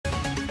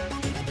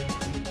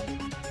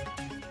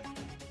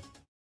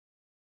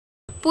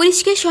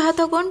পুলিশকে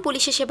সহায়তা করুন,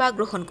 পুলিশের সেবা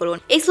গ্রহণ করুন।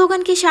 এই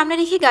স্লোগানকে সামনে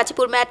রেখে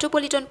গাজীপুর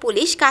মেট্রোপলিটন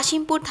পুলিশ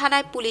কাশিমপুর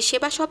থানায় পুলিশ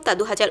সেবা সপ্তাহ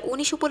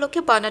 2019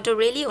 উপলক্ষে বর্ণাঢ্য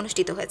র্যালি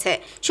অনুষ্ঠিত হয়েছে।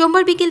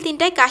 সোমবার বিকেল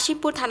 3টায়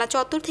কাশিমপুর থানা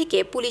চত্বর থেকে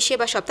পুলিশ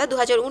সেবা সপ্তাহ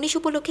 2019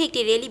 উপলক্ষে একটি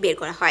র্যালি বের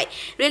করা হয়।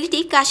 র্যালিটি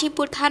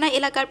কাশিমপুর থানা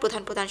এলাকার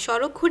প্রধান প্রধান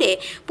সড়ক ঘুরে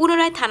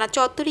পুনরায় থানা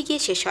চত্বরে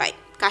গিয়ে শেষ হয়।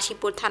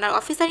 কাশিমপুর থানার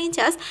অফিসার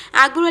ইনচার্জ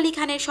আকবর আলী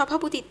খানের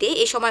সভাপতিত্বে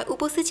এ সময়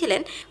উপস্থিত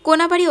ছিলেন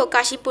কোনাবাড়ী ও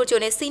কাশিমপুর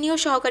জোনের সিনিয়র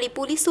সহকারী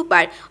পুলিশ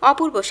সুপার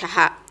অপূর্ব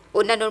সাহা।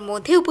 অন্যান্যর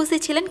মধ্যে উপস্থিত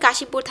ছিলেন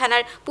কাশিমপুর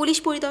থানার পুলিশ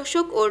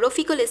পরিদর্শক ও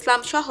রফিকুল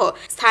ইসলাম সহ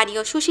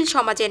স্থানীয় সুশীল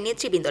সমাজের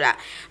নেতৃবৃন্দরা।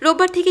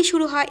 রোববার থেকে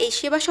শুরু হয় এই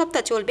সেবা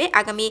সপ্তাহ চলবে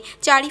আগামী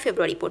 4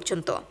 ফেব্রুয়ারি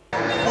পর্যন্ত।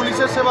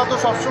 পুলিশের সেবা তো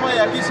সবসময়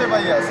একই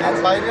সেবাই আছে,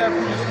 বাইরে আর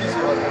পুলিশ কি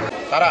সেবা?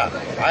 তারা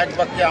এক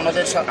বাক্যে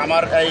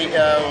আমার এই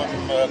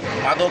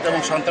মাদক এবং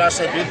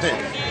সন্ত্রাসের বিরুদ্ধে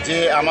যে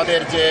আমাদের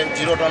যে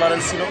জিরো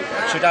টলারেন্স ছিল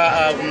সেটা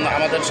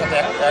আমাদের সাথে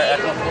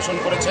একমত পোষণ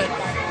করেছে,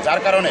 যার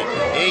কারণে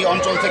এই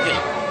অঞ্চল থেকে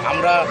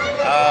আমরা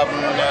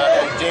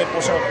যে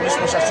পুলিশ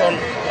প্রশাসন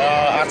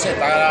আছে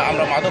তারা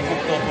আমরা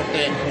মাদকমুক্ত করতে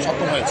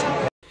সক্ষম হয়েছি।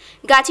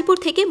 গাজীপুর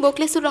থেকে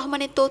মোখলেসুর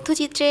রহমানের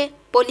তথ্যচিত্রে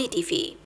পল্লী টিভি।